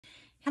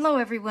Hello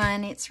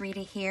everyone, it's Rita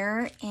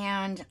here,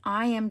 and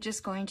I am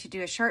just going to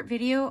do a short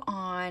video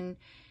on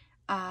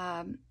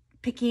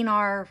picking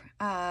our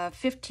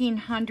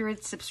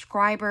 1,500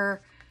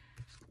 subscriber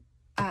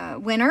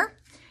winner.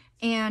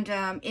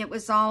 And it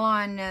was all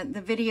on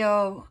the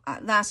video,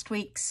 last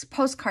week's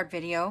postcard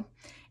video.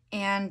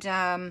 And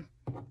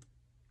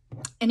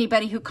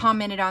anybody who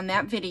commented on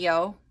that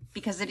video,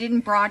 because I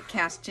didn't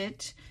broadcast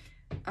it,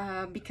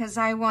 because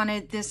I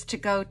wanted this to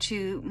go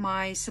to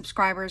my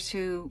subscribers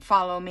who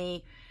follow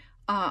me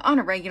on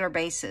a regular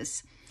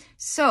basis.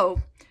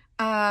 So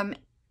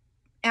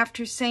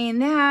after saying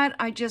that,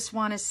 I just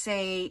want to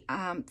say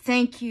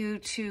thank you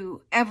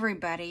to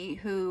everybody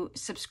who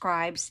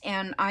subscribes.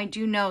 And I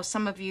do know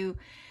some of you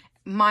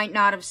might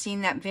not have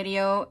seen that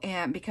video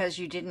because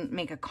you didn't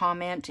make a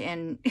comment,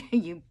 and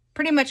you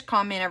pretty much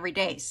comment every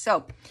day.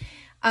 So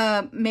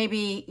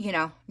maybe, you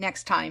know,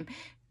 next time.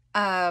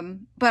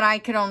 But I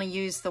could only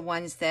use the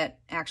ones that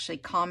actually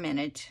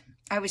commented.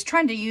 I was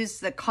trying to use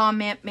the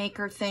comment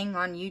maker thing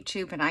on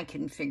YouTube, and I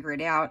couldn't figure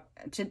it out,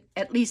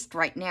 at least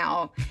right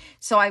now.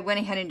 So I went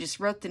ahead and just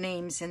wrote the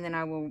names, and then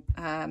I will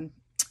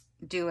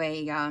do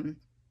a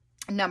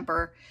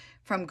number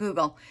from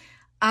Google.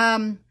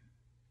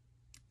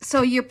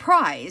 So your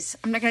prize,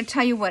 I'm not going to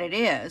tell you what it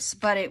is,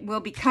 but it will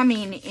be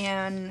coming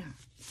in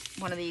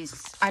one of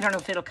these. I don't know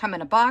if it'll come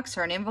in a box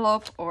or an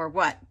envelope or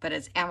what, but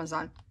it's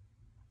Amazon.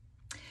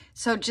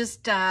 So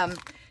just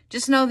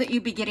know that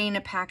you'll be getting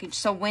a package.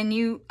 So when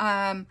you,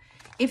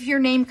 if your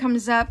name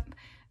comes up,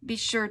 be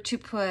sure to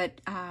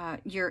put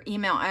your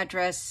email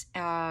address,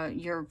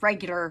 your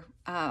regular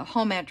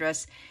home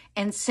address,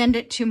 and send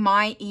it to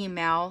my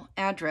email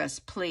address,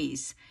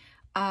 please.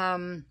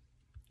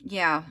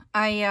 Yeah,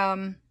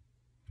 I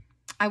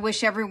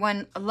wish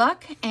everyone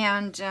luck,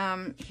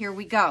 and here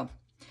we go.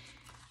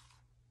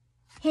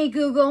 Hey,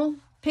 Google,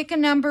 pick a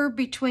number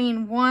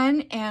between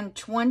 1 and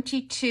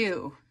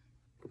 22.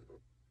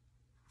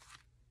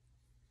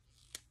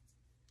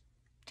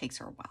 Takes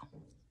her a while.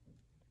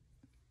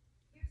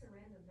 Here's a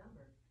random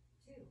number,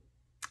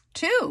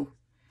 2.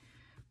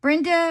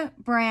 Brenda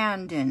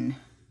Brandon.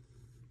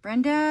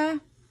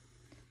 Brenda,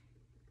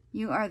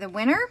 you are the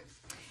winner.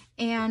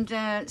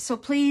 And so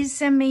please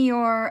send me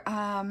your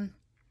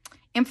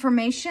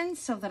information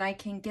so that I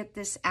can get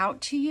this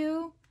out to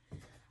you.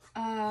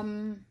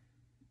 I'm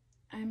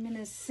going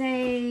to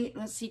say,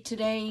 let's see,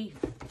 today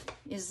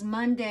is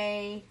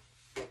Monday.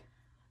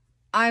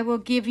 I will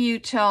give you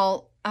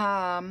till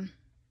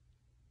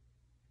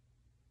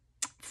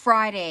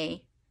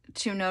Friday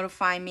to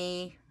notify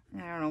me.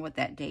 I don't know what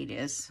that date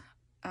is.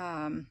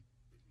 And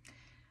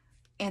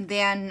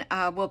then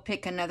we'll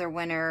pick another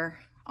winner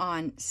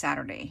on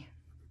Saturday.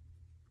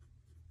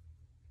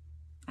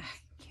 I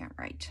can't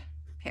write.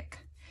 Pick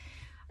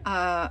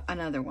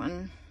another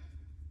one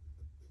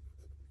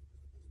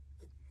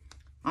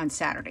on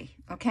Saturday.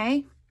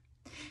 Okay?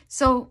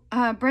 So,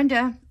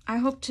 Brenda, I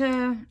hope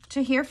to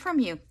hear from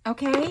you.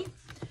 Okay?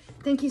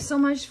 Thank you so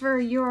much for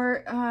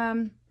your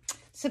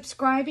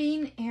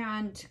subscribing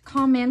and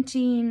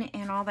commenting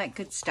and all that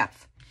good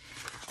stuff.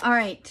 All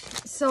right,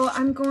 so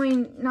I'm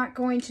not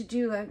going to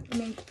do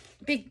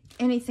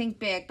anything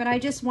big, but I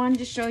just wanted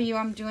to show you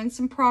I'm doing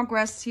some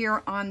progress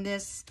here on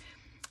this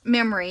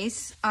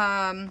memories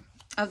of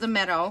the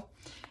meadow.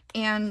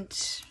 And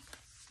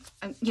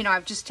you know,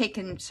 I've just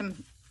taken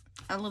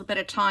a little bit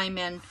of time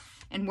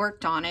and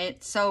worked on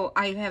it. So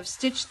I have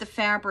stitched the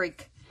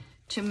fabric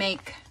to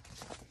make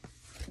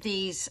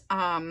these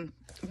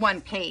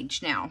one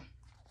page now.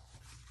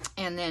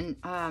 And then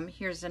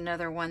here's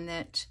another one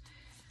that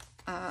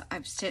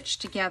I've stitched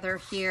together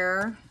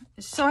here.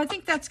 So I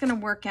think that's going to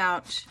work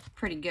out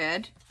pretty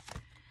good.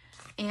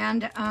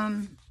 And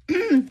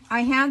I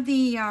had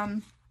the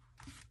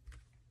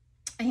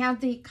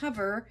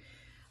cover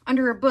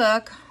under a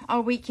book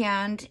all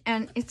weekend,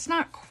 and it's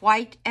not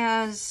quite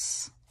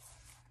as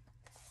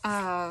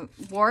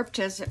warped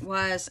as it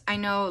was. I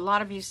know a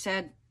lot of you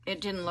said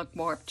it didn't look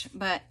warped,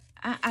 but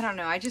I don't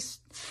know.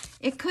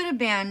 It could have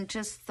been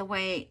just the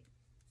way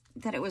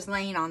that it was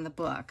laying on the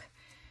book.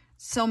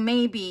 So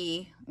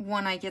maybe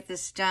when I get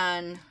this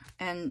done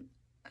and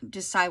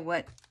decide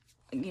what,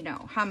 you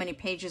know, how many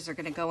pages are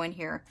going to go in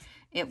here,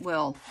 it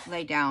will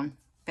lay down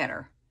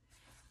better.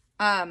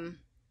 And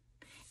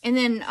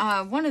then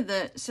one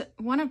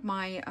of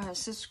my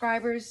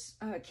subscribers,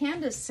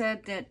 Candace,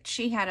 said that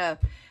she had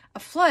a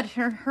flood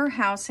in her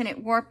house, and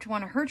it warped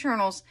one of her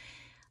journals.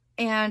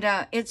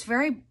 And it's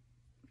very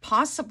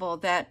possible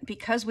that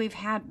because we've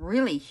had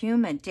really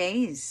humid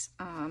days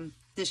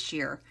this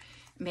year,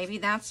 maybe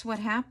that's what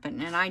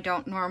happened. And I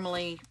don't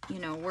normally, you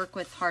know, work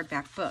with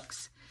hardback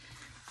books.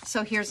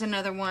 So here's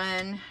another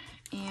one,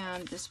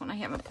 and this one I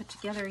haven't put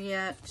together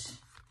yet.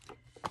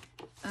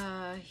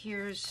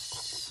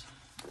 Here's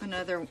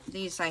another.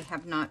 These I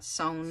have not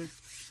sewn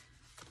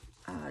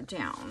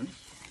down.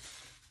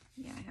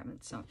 Yeah, I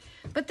haven't sewn,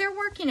 but they're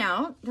working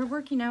out. They're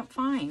working out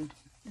fine.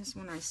 This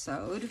one I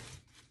sewed.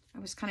 I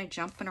was kind of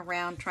jumping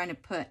around trying to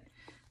put.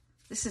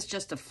 This is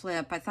just a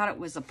flip. I thought it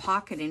was a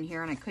pocket in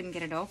here, and I couldn't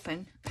get it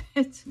open.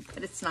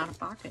 but it's not a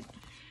pocket.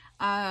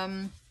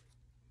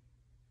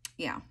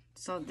 Yeah,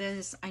 so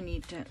this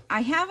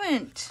I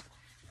haven't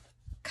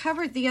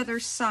covered the other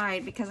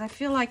side because I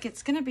feel like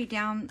it's going to be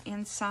down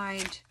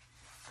inside.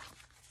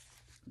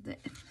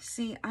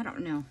 See, I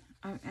don't know.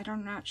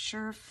 I'm not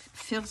sure if it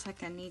feels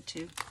like I need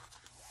to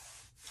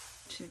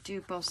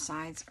do both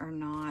sides or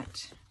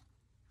not.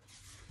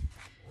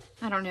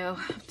 I don't know.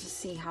 I have to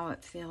see how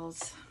it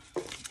feels.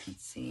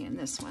 Let's see, and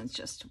this one's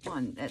just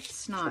one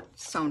that's not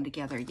sewn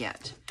together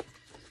yet.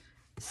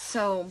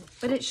 So,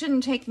 but it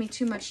shouldn't take me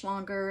too much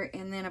longer.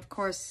 And then, of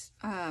course,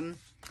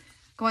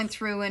 going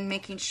through and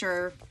making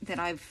sure that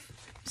I've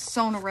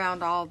sewn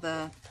around all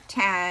the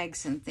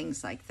tags and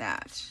things like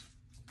that.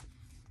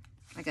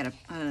 I got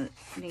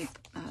need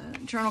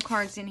journal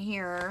cards in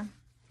here.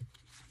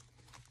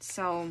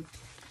 So,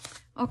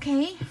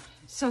 okay.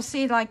 So,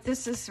 see, like,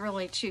 this is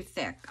really too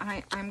thick.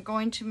 I'm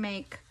going to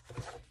make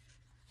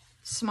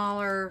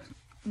smaller,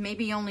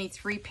 maybe only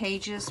 3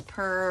 pages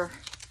per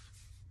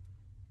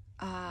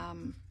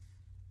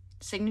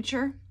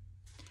signature,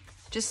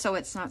 just so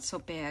it's not so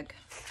big.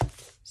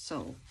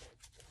 So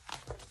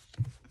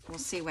we'll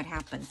see what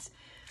happens.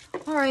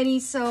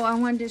 Alrighty, so I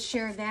wanted to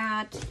share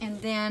that,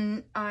 and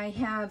then I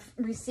have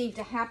received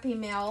a happy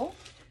mail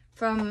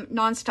from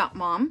Nonstop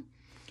Mom,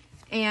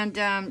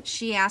 and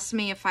she asked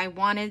me if I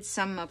wanted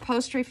some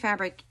upholstery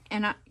fabric,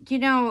 and you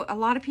know, a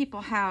lot of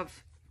people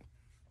have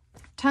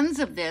tons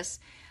of this,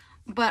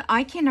 but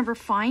I can never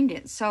find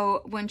it.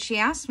 So when she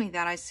asked me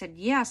that, I said,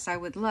 yes, I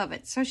would love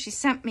it. So she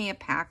sent me a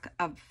pack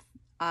of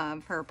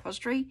her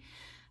upholstery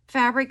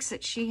fabrics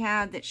that she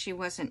had that she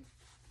wasn't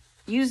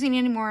using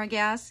anymore, I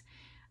guess.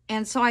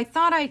 And so I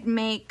thought I'd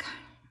make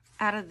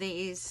out of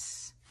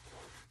these.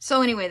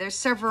 So anyway, there's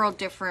several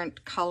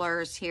different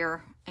colors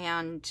here.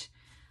 And,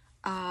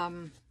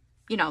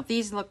 you know,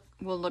 these will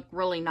look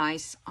really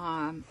nice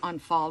on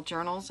fall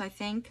journals, I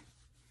think.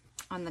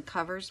 On the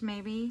covers,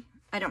 maybe.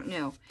 I don't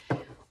know.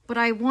 But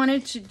I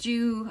wanted to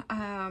do,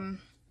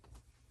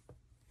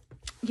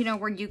 you know,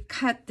 where you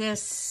cut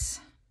this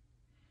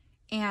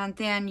and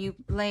then you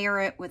layer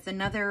it with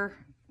another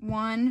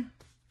one.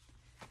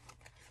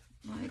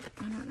 Like,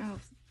 I don't know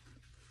if,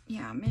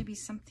 yeah, maybe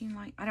something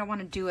like, I don't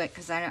want to do it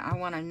because I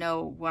want to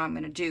know what I'm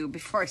going to do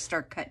before I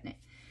start cutting it.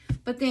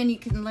 But then you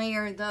can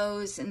layer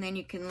those, and then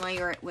you can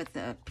layer it with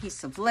a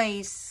piece of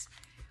lace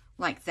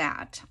like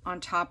that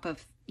on top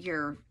of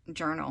your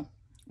journal,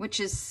 which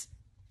is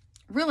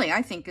really,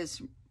 I think,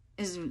 is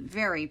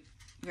very,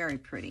 very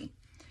pretty.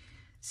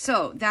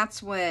 So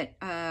that's what,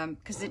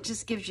 because it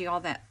just gives you all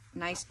that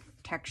nice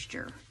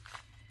texture.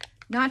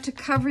 Not to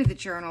cover the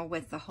journal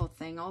with the whole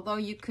thing, although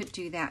you could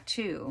do that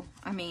too.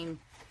 I mean,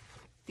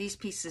 these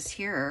pieces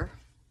here,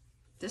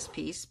 this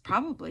piece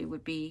probably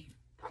would be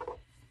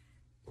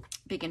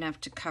big enough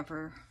to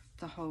cover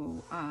the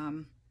whole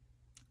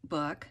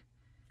book.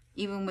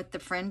 Even with the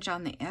fringe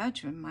on the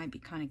edge, it might be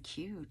kind of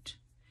cute.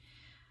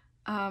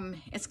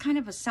 It's kind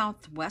of a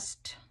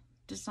Southwest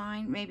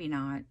design. Maybe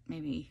not.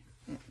 Maybe.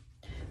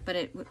 But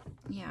it would,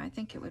 yeah, I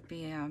think it would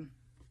be, I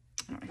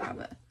don't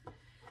have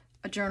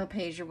a journal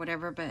page or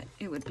whatever, but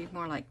it would be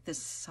more like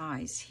this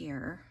size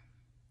here.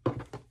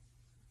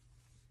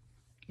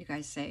 You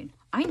guys say,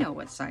 I know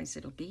what size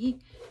it'll be. You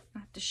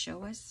don't have to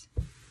show us.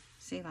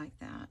 See, like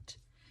that.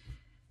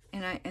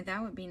 And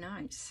that would be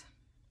nice.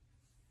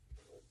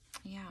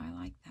 Yeah, I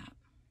like that.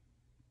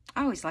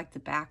 I always like the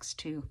backs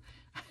too.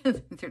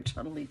 They're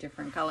totally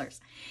different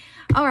colors.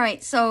 All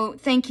right, so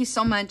thank you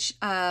so much,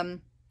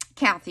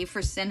 Kathy,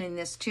 for sending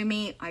this to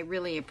me. I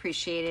really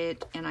appreciate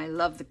it, and I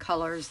love the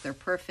colors. They're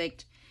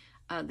perfect.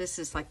 This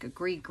is like a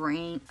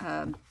green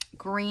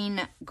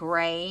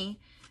gray,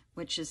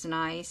 which is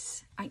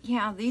nice.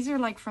 Yeah, these are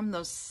like from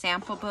those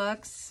sample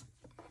books.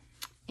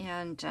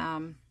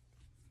 And,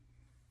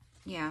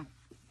 yeah,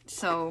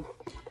 so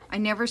I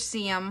never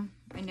see them.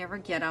 I never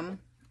get them.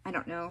 I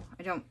don't know.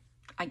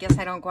 I guess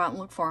I don't go out and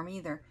look for them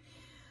either.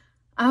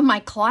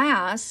 My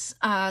class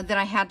that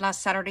I had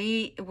last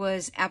Saturday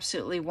was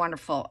absolutely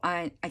wonderful.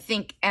 I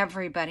think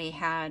everybody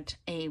had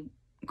a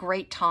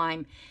great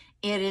time.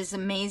 It is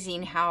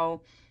amazing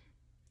how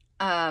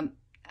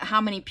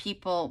many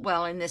people,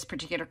 well, in this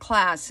particular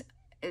class,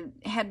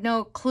 had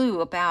no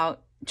clue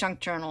about junk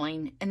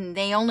journaling, and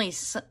they only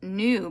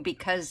knew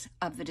because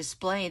of the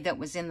display that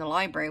was in the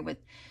library with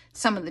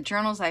some of the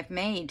journals I've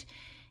made.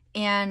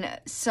 And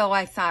so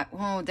I thought,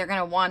 oh, they're going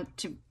to want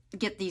to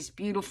get these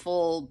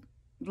beautiful,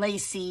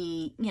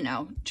 lacy, you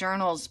know,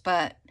 journals,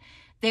 but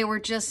they were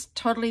just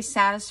totally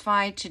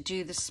satisfied to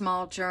do the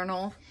small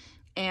journal.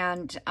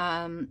 And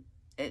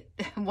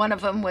one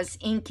of them was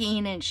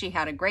inking, and she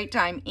had a great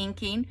time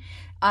inking.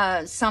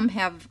 Some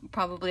have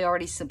probably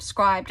already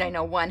subscribed. I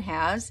know one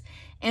has.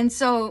 And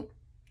so,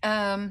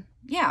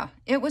 yeah,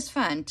 it was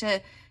fun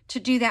to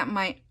do that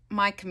in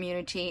my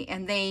community.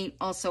 And they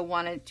also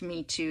wanted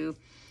me to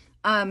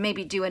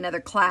maybe do another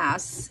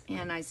class.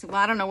 And I said,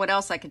 well, I don't know what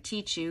else I could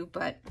teach you,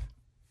 but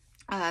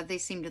they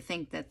seem to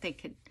think that they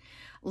could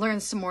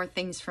learn some more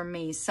things from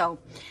me. So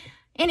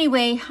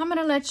anyway, I'm going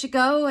to let you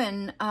go,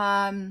 and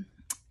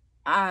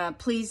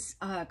please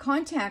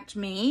contact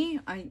me.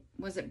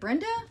 Was it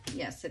Brenda?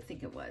 Yes, I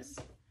think it was.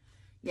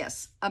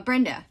 Yes,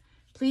 Brenda.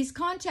 Please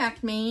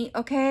contact me,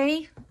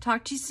 okay?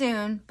 Talk to you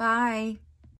soon. Bye.